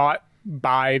caught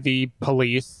by the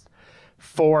police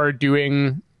for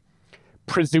doing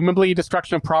presumably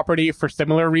destruction of property for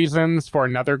similar reasons for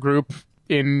another group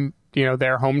in,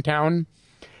 their hometown.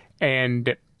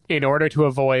 And in order to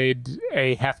avoid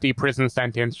a hefty prison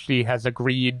sentence, she has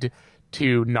agreed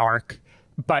to narc,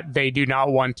 but they do not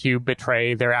want to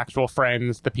betray their actual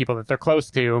friends, the people that they're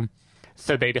close to.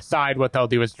 So they decide what they'll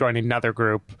do is join another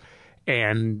group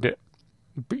and,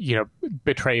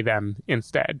 betray them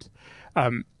instead.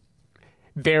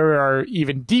 There are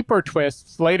even deeper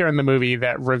twists later in the movie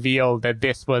that reveal that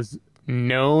this was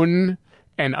known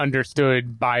and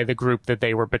understood by the group that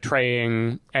they were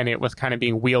betraying, and it was kind of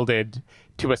being wielded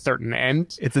to a certain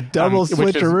end. It's a double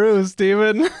switcheroo,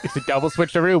 Stephen. It's a double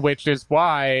switcheroo, which is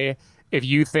why if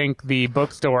you think the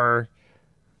bookstore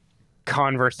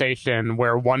conversation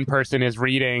where one person is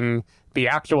reading the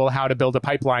actual How to Build a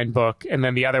Pipeline book, and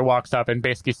then the other walks up and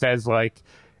basically says, like,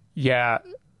 yeah,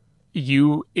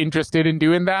 you interested in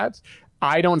doing that?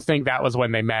 I don't think that was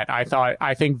when they met. I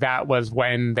think that was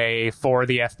when they, for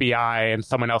the FBI and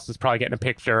someone else is probably getting a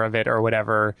picture of it or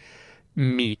whatever,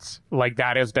 meet. Like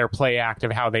that is their play act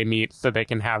of how they meet, so they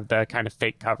can have the kind of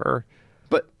fake cover.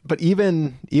 But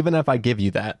even if I give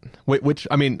you that, which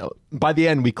I mean, by the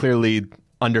end we clearly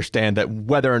understand that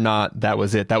whether or not that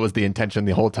was the intention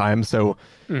the whole time. So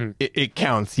it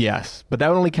counts, yes, but that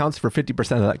only counts for 50%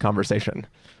 of that conversation,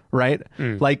 right?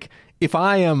 Like if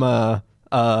I am a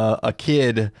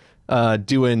kid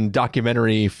doing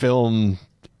documentary film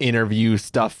interview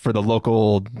stuff for the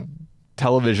local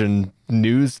television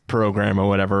news program or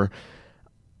whatever,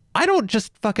 I don't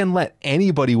just fucking let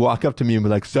anybody walk up to me and be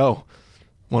like, so,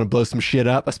 want to blow some shit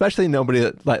up? Especially nobody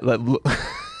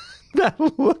that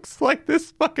looks like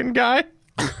this fucking guy.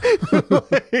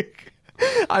 Like,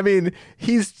 I mean,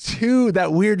 that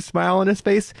weird smile on his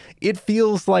face. It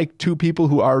feels like two people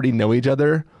who already know each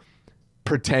other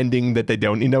pretending that they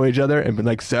don't know each other and been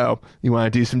like, so, you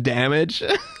want to do some damage?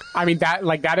 I mean,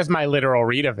 that is my literal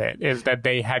read of it, is that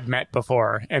they had met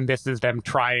before, and this is them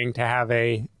trying to have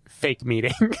a fake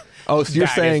meeting. Oh, so you're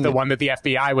saying the one that the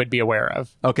FBI would be aware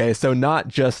of. Okay, so not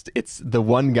just it's the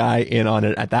one guy in on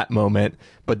it at that moment,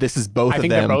 but this is both of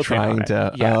them trying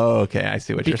to. Yeah. Oh, okay, I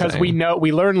see what you're saying. Because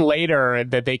we learn later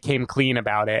that they came clean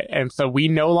about it, and so we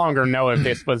no longer know if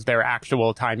this was their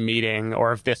actual time meeting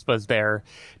or if this was their.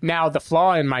 Now, the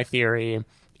flaw in my theory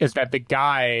is that the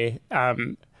guy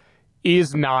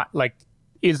is not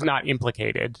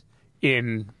implicated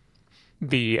in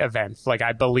the events. Like,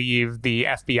 I believe the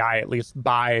FBI at least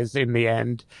buys in the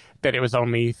end that it was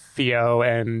only Theo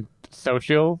and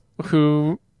Social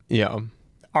who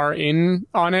are in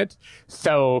on it.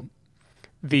 So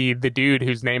the dude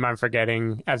whose name I'm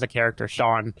forgetting as a character,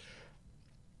 Sean,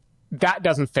 that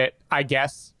doesn't fit, I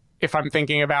guess, if I'm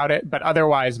thinking about it. But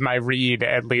otherwise, my read,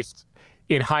 at least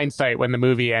in hindsight, when the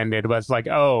movie ended, was like,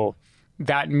 oh,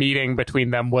 that meeting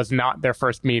between them was not their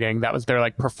first meeting. That was their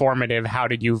like performative, how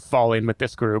did you fall in with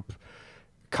this group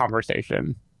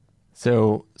conversation.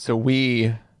 So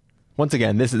we, once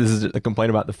again, this is a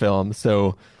complaint about the film.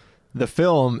 So the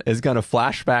film is going to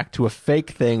flash back to a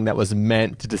fake thing that was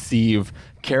meant to deceive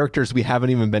characters we haven't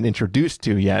even been introduced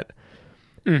to yet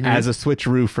as a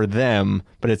switcheroo for them,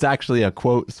 but it's actually a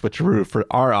quote switcheroo for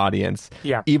our audience.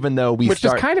 Yeah. Even though Which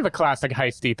is kind of a classic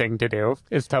heisty thing to do,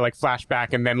 is to like flash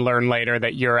back and then learn later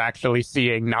that you're actually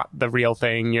seeing not the real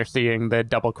thing, you're seeing the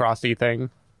double-crossy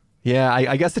thing. Yeah,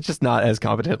 I guess it's just not as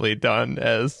competently done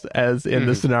as in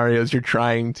the scenarios you're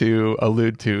trying to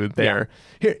allude to there.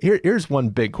 Yeah. Here's one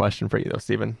big question for you though,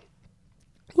 Stephen.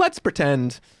 Let's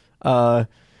pretend I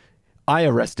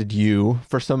arrested you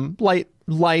for some light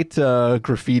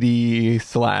graffiti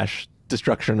 /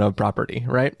 destruction of property,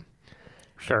 right?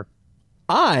 Sure.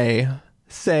 I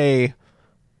say,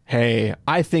 hey,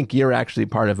 I think you're actually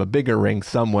part of a bigger ring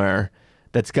somewhere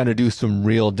that's going to do some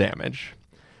real damage.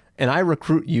 And I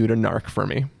recruit you to narc for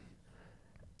me.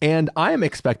 And I am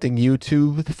expecting you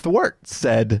to thwart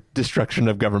said destruction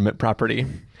of government property.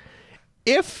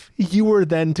 If you were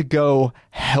then to go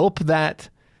help that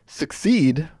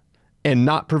succeed and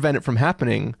not prevent it from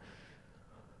happening,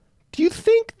 do you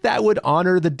think that would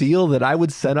honor the deal that I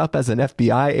would set up as an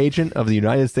FBI agent of the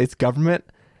United States government?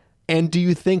 And do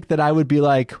you think that I would be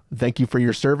like, thank you for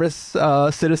your service,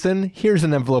 citizen, here's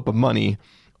an envelope of money?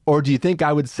 Or do you think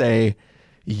I would say,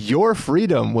 your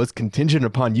freedom was contingent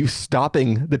upon you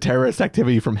stopping the terrorist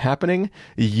activity from happening.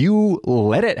 You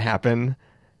let it happen.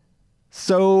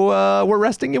 So we're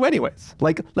arresting you anyways.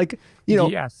 Like, you know.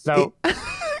 Yeah, so.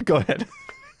 Go ahead.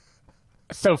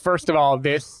 So first of all,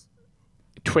 this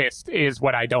twist is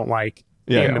what I don't like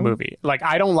in the movie. Like,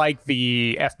 I don't like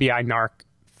the FBI narc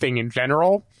thing in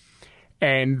general.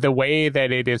 And the way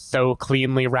that it is so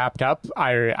cleanly wrapped up,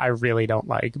 I really don't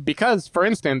like. Because, for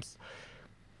instance,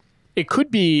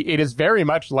 it is very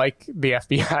much like the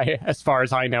FBI, as far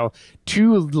as I know,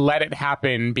 to let it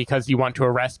happen because you want to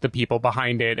arrest the people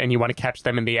behind it and you want to catch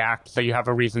them in the act so you have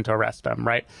a reason to arrest them,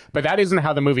 right? But that isn't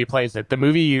how the movie plays it. The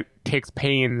movie takes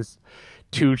pains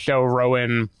to show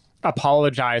Rowan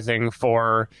apologizing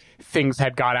for things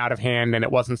had got out of hand and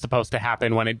it wasn't supposed to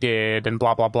happen when it did and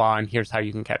blah, blah, blah, and here's how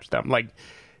you can catch them. Like,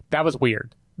 that was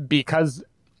weird because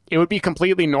it would be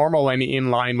completely normal and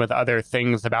in line with other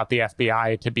things about the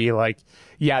FBI to be like,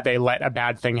 yeah, they let a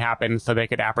bad thing happen so they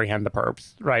could apprehend the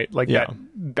perps, right? Like,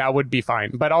 that would be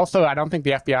fine. But also, I don't think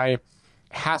the FBI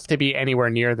has to be anywhere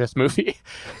near this movie.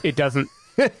 It doesn't,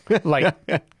 like,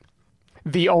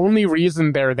 the only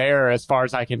reason they're there, as far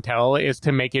as I can tell, is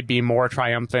to make it be more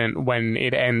triumphant when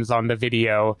it ends on the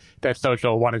video that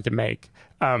Social wanted to make.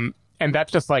 And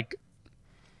that's just like,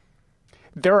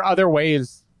 there are other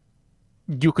ways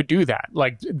you could do that.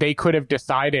 Like, they could have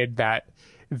decided that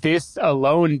this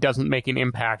alone doesn't make an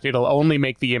impact. It'll only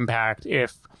make the impact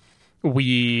if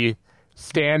we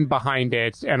stand behind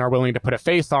it and are willing to put a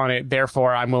face on it.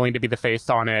 Therefore, I'm willing to be the face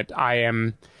on it. I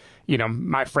am,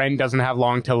 my friend doesn't have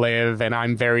long to live and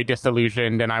I'm very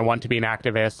disillusioned and I want to be an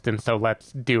activist. And so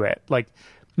let's do it. Like,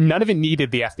 none of it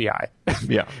needed the FBI.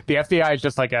 Yeah. The FBI is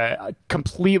just like a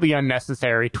completely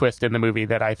unnecessary twist in the movie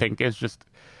that I think is just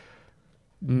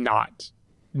not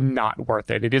worth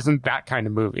it. It isn't that kind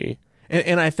of movie.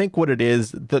 And I think what it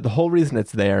is, the whole reason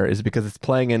it's there is because it's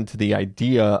playing into the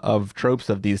idea of tropes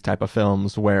of these type of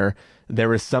films where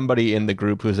there is somebody in the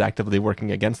group who's actively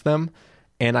working against them.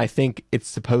 And I think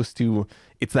it's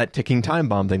that ticking time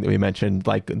bomb thing that we mentioned,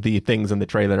 like the things in the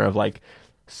trailer of like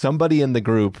somebody in the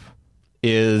group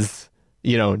is,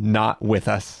 not with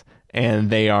us. And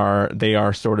they are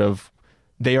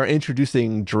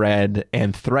introducing dread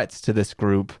and threats to this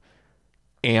group.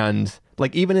 And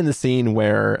like even in the scene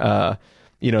where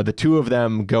the two of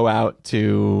them go out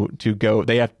to go,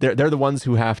 they're the ones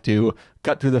who have to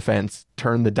cut through the fence,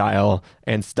 turn the dial,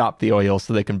 and stop the oil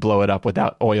so they can blow it up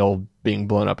without oil being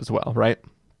blown up as well, right?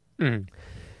 Mm.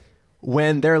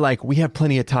 When they're like, we have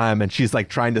plenty of time, and she's like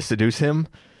trying to seduce him,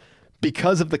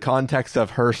 because of the context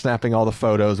of her snapping all the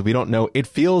photos, we don't know. It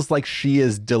feels like she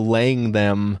is delaying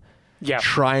them. Yeah.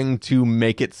 Trying to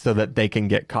make it so that they can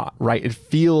get caught, right? It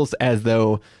feels as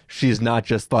though she's not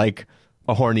just like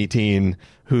a horny teen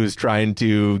who's trying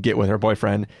to get with her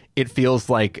boyfriend. It feels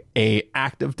like a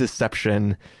act of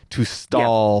deception to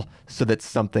stall so that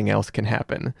something else can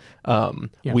happen.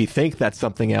 We think that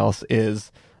something else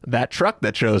is that truck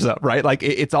that shows up, right? Like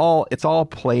it's all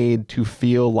played to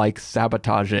feel like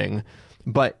sabotaging,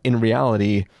 but in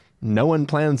reality, no one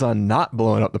plans on not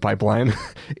blowing up the pipeline.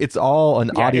 It's all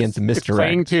an audience misdirect. It's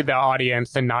playing to the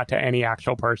audience and not to any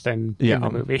actual person in the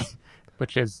movie,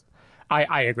 which is,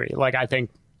 I agree. Like, I think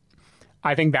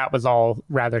that was all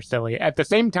rather silly. At the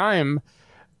same time,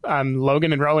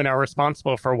 Logan and Rowan are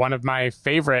responsible for one of my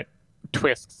favorite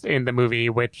twists in the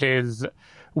movie, which is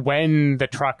when the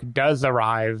truck does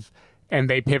arrive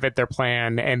and they pivot their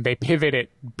plan, and they pivot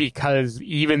it because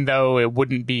even though it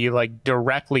wouldn't be like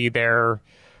directly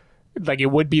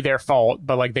it would be their fault,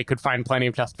 but like they could find plenty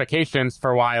of justifications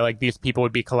for why like these people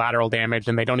would be collateral damage,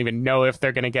 and they don't even know if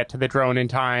they're going to get to the drone in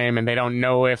time, and they don't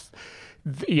know if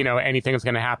anything is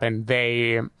going to happen.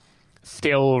 They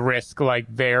still risk like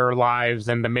their lives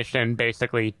and the mission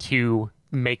basically to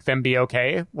make them be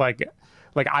okay. Like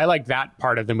I like that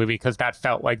part of the movie because that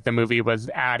felt like the movie was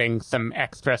adding some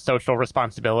extra social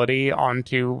responsibility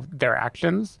onto their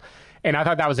actions. And I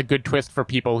thought that was a good twist for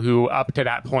people who up to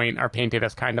that point are painted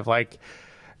as kind of like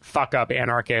fuck up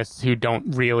anarchists who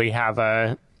don't really have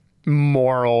a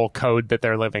moral code that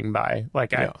they're living by.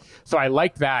 So I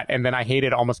liked that. And then I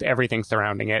hated almost everything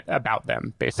surrounding it about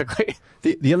them, basically.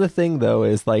 The other thing, though,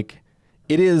 is like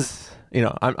it is,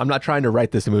 I'm not trying to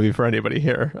write this movie for anybody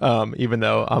here, even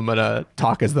though I'm going to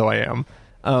talk as though I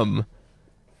am.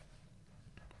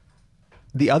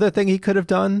 The other thing he could have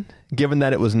done, given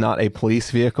that it was not a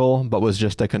police vehicle, but was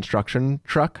just a construction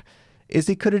truck, is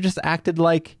he could have just acted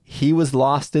like he was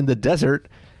lost in the desert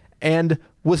and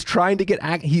was trying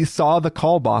to he saw the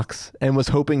call box and was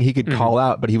hoping he could call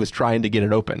out, but he was trying to get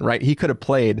it open, right? He could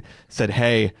have said,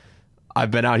 hey,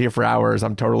 I've been out here for hours.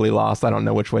 I'm totally lost. I don't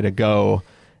know which way to go.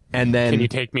 And then, can you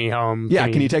take me home? Yeah,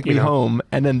 can you take me home?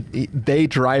 And then they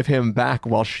drive him back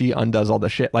while she undoes all the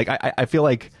shit. Like, I feel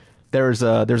like there's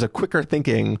a quicker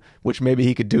thinking, which maybe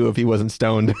he could do if he wasn't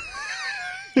stoned.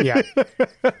 Yeah.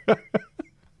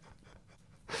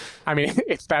 I mean,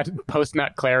 it's that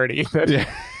post-nut clarity.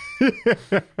 Yeah.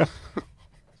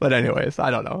 But anyways,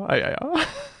 I don't know. I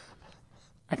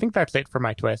think that's it for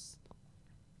my twist.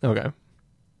 Okay.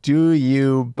 Do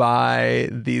you buy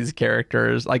these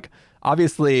characters? Like,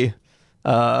 obviously,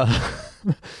 there's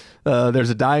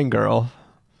a dying girl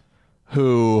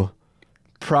who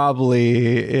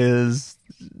probably is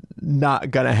not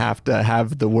gonna have to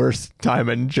have the worst time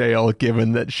in jail,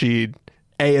 given that she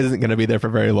A, isn't gonna be there for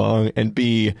very long, and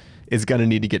B, is gonna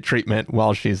need to get treatment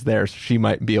while she's there, so she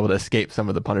might be able to escape some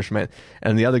of the punishment.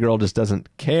 And the other girl just doesn't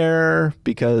care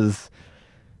because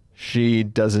she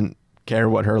doesn't care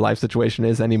what her life situation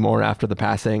is anymore after the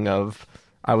passing of,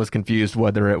 I was confused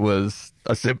whether it was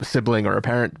a sibling or a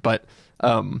parent, but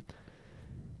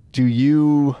do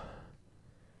you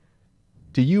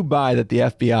buy that the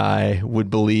FBI would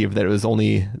believe that it was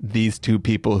only these two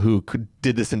people who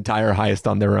did this entire heist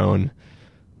on their own?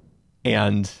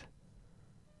 And,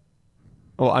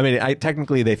 well, I mean,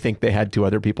 technically they think they had two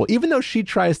other people, even though she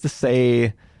tries to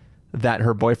say that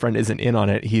her boyfriend isn't in on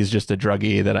it. He's just a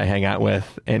druggie that I hang out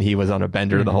with, and he was on a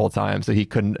bender the whole time, so he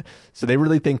couldn't. So they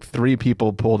really think three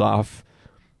people pulled off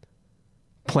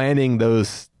planning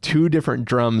those two different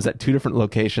drums at two different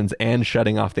locations and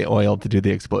shutting off the oil to do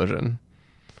the explosion.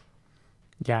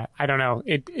 Yeah, I don't know.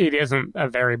 It isn't a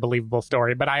very believable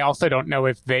story, but I also don't know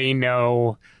if they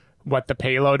know what the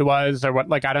payload was or what,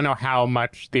 like, I don't know how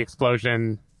much the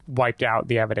explosion wiped out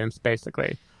the evidence,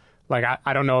 basically. Like,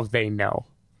 I don't know if they know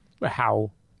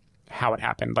how it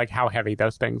happened, like how heavy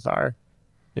those things are.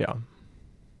 Yeah.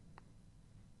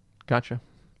 Gotcha.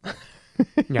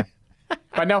 Yeah.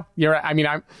 But no, you're right. I mean,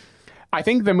 I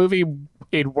think the movie,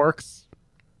 it works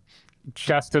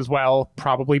just as well,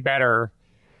 probably better,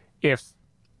 if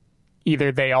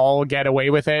either they all get away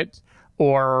with it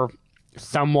or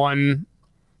someone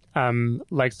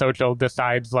like Xochitl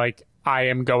decides, like, I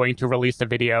am going to release a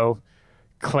video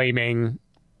claiming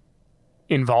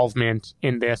involvement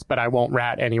in this, but I won't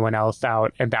rat anyone else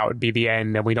out, and that would be the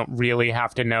end, and we don't really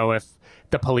have to know if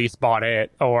the police bought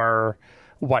it or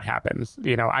what happens.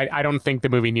 You know, I don't think the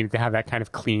movie needed to have that kind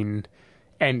of clean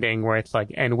ending where it's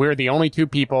like, and we're the only two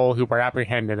people who were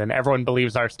apprehended and everyone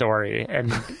believes our story,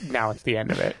 and now it's the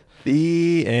end of it.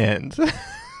 The end.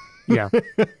 Yeah.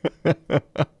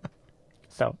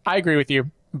 So I agree with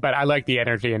you, but I like the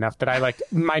energy enough that I like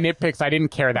my nitpicks. I didn't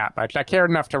care that much. I cared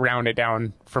enough to round it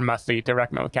down from must-see to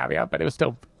recommend with caveat, but it was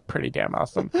still pretty damn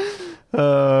awesome.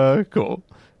 Cool.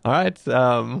 All right.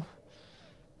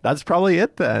 That's probably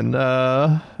it then.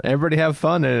 Everybody have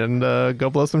fun and go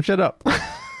blow some shit up.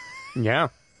 Yeah.